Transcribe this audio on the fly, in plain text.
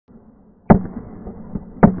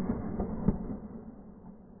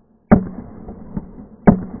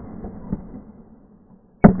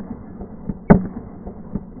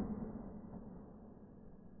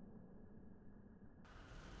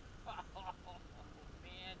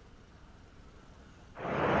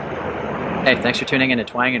Hey, thanks for tuning in to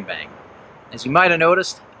Twang and Bang. As you might have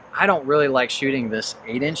noticed, I don't really like shooting this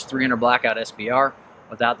 8-inch 300 blackout SBR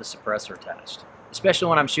without the suppressor attached, especially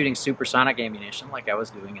when I'm shooting supersonic ammunition like I was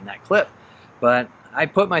doing in that clip. But I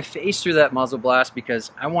put my face through that muzzle blast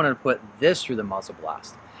because I wanted to put this through the muzzle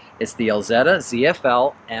blast. It's the Elzetta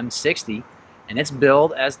ZFL-M60, and it's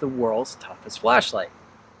billed as the world's toughest flashlight.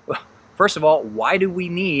 Well, first of all, why do we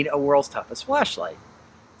need a world's toughest flashlight?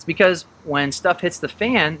 It's because when stuff hits the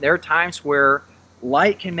fan, there are times where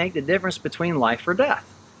light can make the difference between life or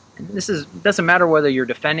death. And doesn't matter whether you're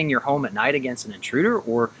defending your home at night against an intruder,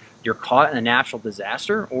 or you're caught in a natural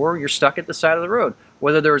disaster, or you're stuck at the side of the road,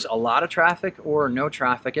 whether there's a lot of traffic or no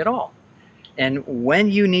traffic at all. And when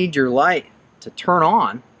you need your light to turn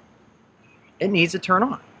on, it needs to turn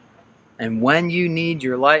on. And when you need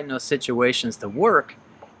your light in those situations to work,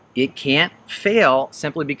 it can't fail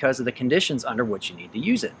simply because of the conditions under which you need to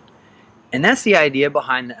use it. And that's the idea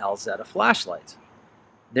behind the Elzetta flashlights.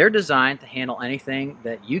 They're designed to handle anything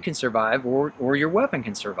that you can survive or your weapon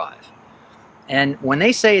can survive. And when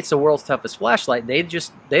they say it's the world's toughest flashlight, they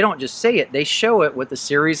don't just say it, they show it with a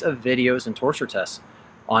series of videos and torture tests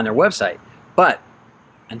on their website. But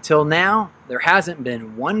until now, there hasn't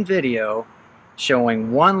been one video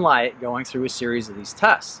showing one light going through a series of these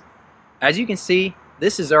tests. As you can see,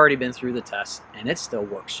 this has already been through the test and it still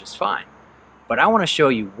works just fine. But I want to show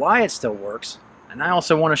you why it still works, and I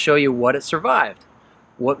also want to show you what it survived.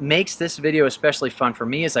 What makes this video especially fun for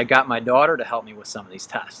me is I got my daughter to help me with some of these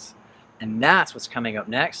tests. And that's what's coming up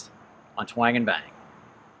next on Twang and Bang.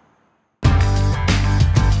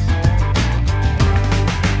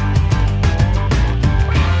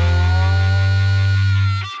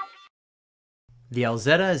 The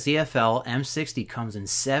Elzetta ZFL-M60 comes in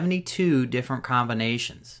 72 different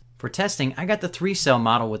combinations. For testing, I got the 3-cell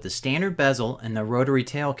model with the standard bezel and the rotary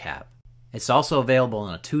tail cap. It's also available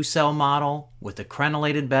in a 2-cell model with a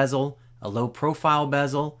crenellated bezel, a low-profile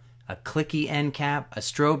bezel, a clicky end cap, a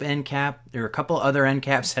strobe end cap. There are a couple other end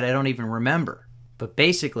caps that I don't even remember. But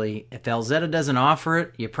basically, if Elzetta doesn't offer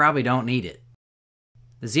it, you probably don't need it.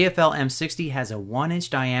 The ZFL-M60 has a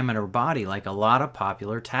 1-inch diameter body like a lot of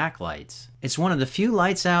popular tack lights. It's one of the few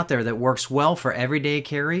lights out there that works well for everyday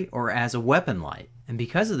carry or as a weapon light. And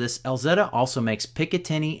because of this, Elzetta also makes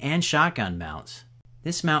Picatinny and shotgun mounts.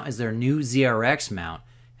 This mount is their new ZRX mount,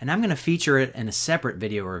 and I'm going to feature it in a separate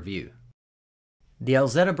video review. The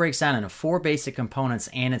Elzetta breaks down into 4 basic components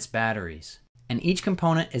and its batteries. And each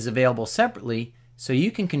component is available separately, so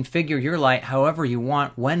you can configure your light however you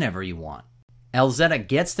want, whenever you want. Elzetta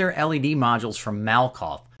gets their LED modules from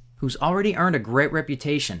Malkoff, who's already earned a great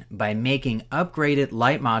reputation by making upgraded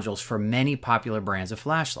light modules for many popular brands of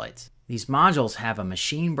flashlights. These modules have a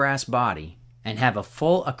machine brass body and have a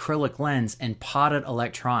full acrylic lens and potted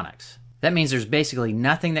electronics. That means there's basically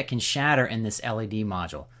nothing that can shatter in this LED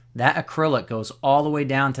module. That acrylic goes all the way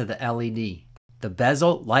down to the LED. The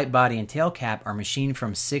bezel, light body, and tail cap are machined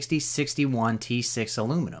from 6061 T6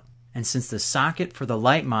 aluminum. And since the socket for the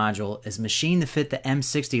light module is machined to fit the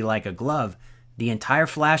M60 like a glove, the entire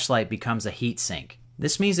flashlight becomes a heat sink.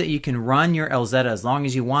 This means that you can run your Elzetta as long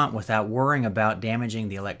as you want without worrying about damaging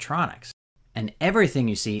the electronics. And everything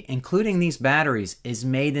you see, including these batteries, is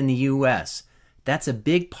made in the US. That's a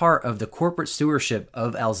big part of the corporate stewardship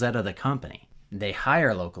of Elzetta the company. They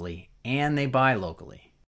hire locally and they buy locally.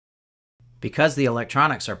 Because the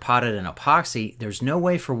electronics are potted in epoxy, there's no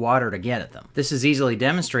way for water to get at them. This is easily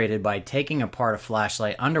demonstrated by taking apart a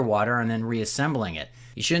flashlight underwater and then reassembling it.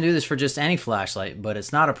 You shouldn't do this for just any flashlight, but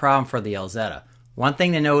it's not a problem for the Elzetta. One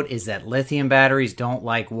thing to note is that lithium batteries don't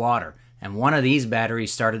like water, and one of these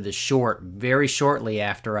batteries started to short very shortly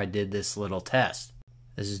after I did this little test.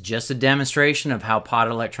 This is just a demonstration of how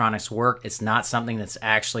potted electronics work. It's not something that's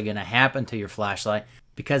actually going to happen to your flashlight,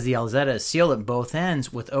 because the Elzetta is sealed at both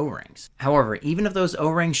ends with O-rings. However, even if those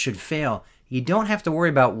O-rings should fail, you don't have to worry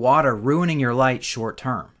about water ruining your light short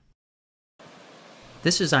term.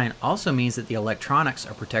 This design also means that the electronics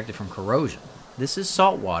are protected from corrosion. This is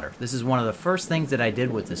salt water. This is one of the first things that I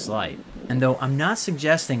did with this light. And though I'm not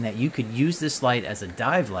suggesting that you could use this light as a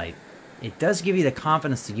dive light, it does give you the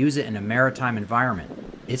confidence to use it in a maritime environment.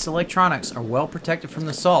 Its electronics are well protected from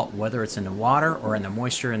the salt, whether it's in the water or in the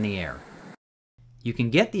moisture in the air. You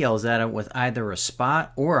can get the Elzetta with either a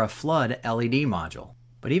spot or a flood LED module.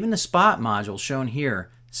 But even the spot module shown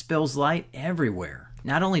here spills light everywhere.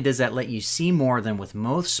 Not only does that let you see more than with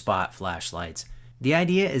most spot flashlights, the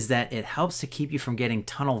idea is that it helps to keep you from getting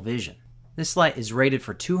tunnel vision. This light is rated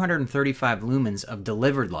for 235 lumens of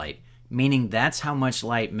delivered light, meaning that's how much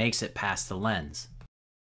light makes it past the lens.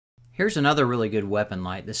 Here's another really good weapon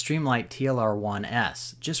light, the Streamlight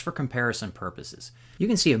TLR1S, just for comparison purposes. You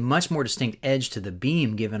can see a much more distinct edge to the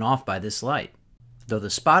beam given off by this light. Though the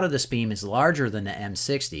spot of this beam is larger than the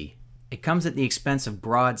M60, it comes at the expense of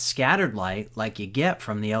broad scattered light like you get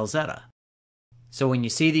from the Elzetta. So when you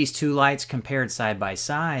see these two lights compared side by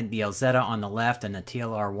side, the Elzetta on the left and the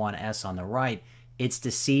TLR1S on the right, it's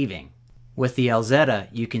deceiving. With the Elzetta,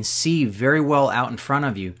 you can see very well out in front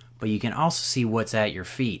of you, but you can also see what's at your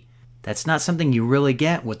feet. That's not something you really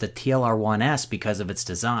get with the TLR1S because of its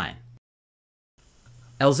design.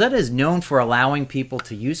 Elzetta is known for allowing people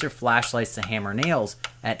to use their flashlights to hammer nails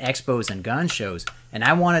at expos and gun shows, and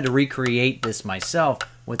I wanted to recreate this myself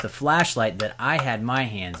with the flashlight that I had my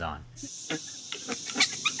hands on.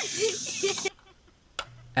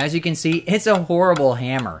 As you can see, it's a horrible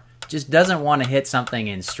hammer. Just doesn't want to hit something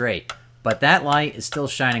in straight. But that light is still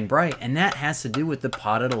shining bright, and that has to do with the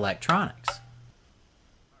potted electronics.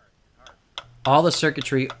 All the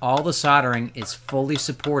circuitry, all the soldering is fully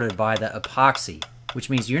supported by the epoxy, which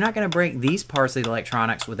means you're not going to break these parts of the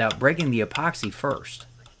electronics without breaking the epoxy first.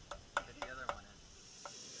 Of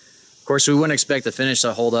course, we wouldn't expect the finish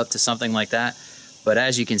to hold up to something like that, but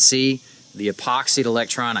as you can see, the epoxied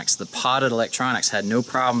electronics, the potted electronics, had no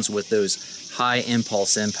problems with those high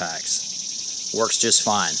impulse impacts. Works just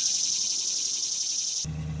fine.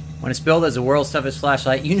 When it's billed as the world's toughest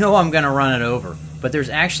flashlight, you know I'm going to run it over, but there's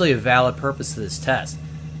actually a valid purpose to this test.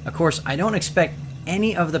 Of course, I don't expect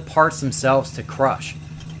any of the parts themselves to crush,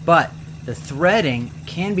 but the threading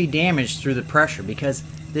can be damaged through the pressure because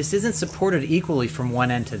this isn't supported equally from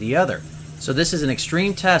one end to the other. So this is an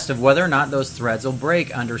extreme test of whether or not those threads will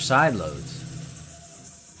break under side loads.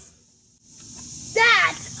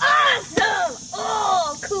 That's awesome!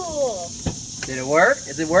 Oh, cool! Did it work?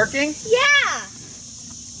 Is it working? Yeah!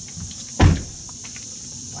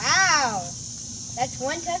 Wow! That's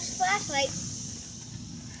one tough flashlight.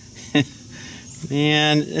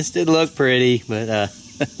 Man, this did look pretty, but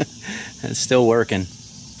it's still working.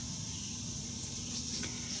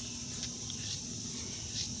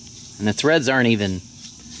 And the threads aren't even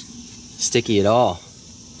sticky at all.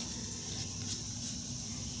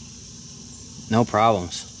 No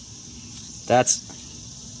problems. That's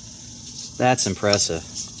impressive.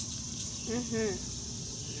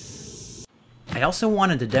 I also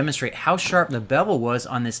wanted to demonstrate how sharp the bevel was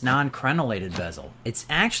on this non-crenellated bezel. It's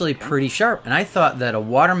actually pretty sharp, and I thought that a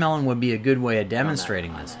watermelon would be a good way of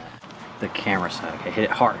demonstrating this. The camera side. Okay, hit it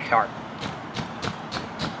hard, hard.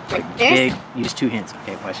 Like Big. Use two hands.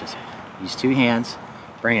 Okay, watch this. Use two hands.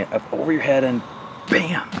 Bring it up over your head and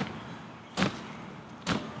bam.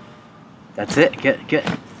 That's it. Good, good,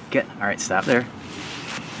 good. All right, stop there.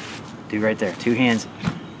 Do right there. Two hands.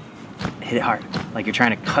 Hit it hard, like you're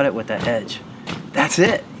trying to cut it with that edge. That's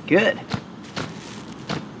it. Good.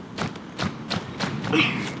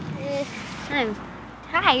 I'm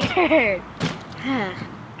tired.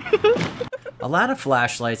 A lot of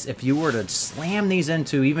flashlights, if you were to slam these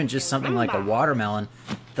into even just something like a watermelon,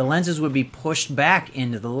 the lenses would be pushed back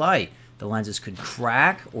into the light. The lenses could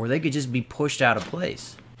crack, or they could just be pushed out of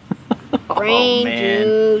place. Brain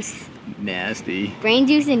juice. Nasty. Brain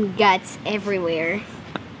juice and guts everywhere.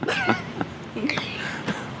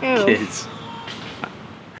 Kids.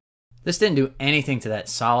 This didn't do anything to that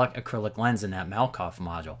solid acrylic lens in that Malkoff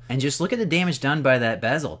module. And just look at the damage done by that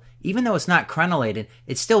bezel. Even though it's not crenellated,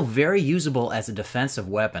 it's still very usable as a defensive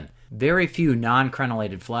weapon. Very few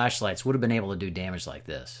non-crenellated flashlights would have been able to do damage like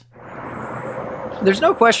this. There's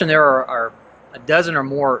no question there are a dozen or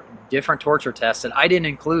more different torture tests that I didn't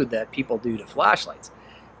include that people do to flashlights.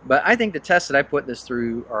 But I think the tests that I put this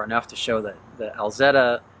through are enough to show that the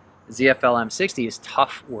Elzetta ZFL-M60 is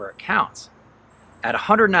tough where it counts. At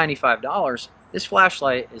 $195, this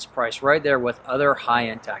flashlight is priced right there with other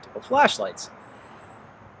high-end tactical flashlights.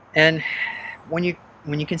 And when you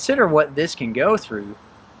consider what this can go through,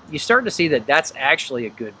 you start to see that that's actually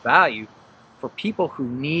a good value for people who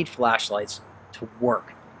need flashlights to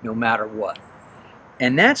work no matter what.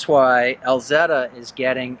 And that's why Elzetta is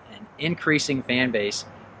getting an increasing fan base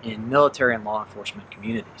in military and law enforcement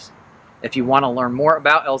communities. If you want to learn more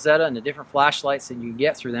about Elzetta and the different flashlights that you can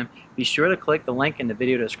get through them, be sure to click the link in the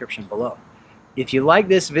video description below. If you like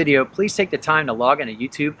this video, please take the time to log into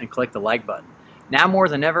YouTube and click the like button. Now more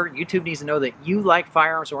than ever, YouTube needs to know that you like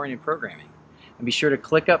firearms-oriented programming. And be sure to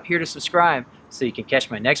click up here to subscribe so you can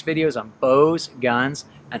catch my next videos on bows, guns,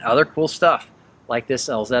 and other cool stuff like this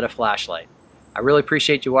Elzetta flashlight. I really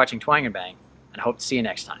appreciate you watching Twang and Bang, and I hope to see you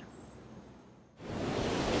next time.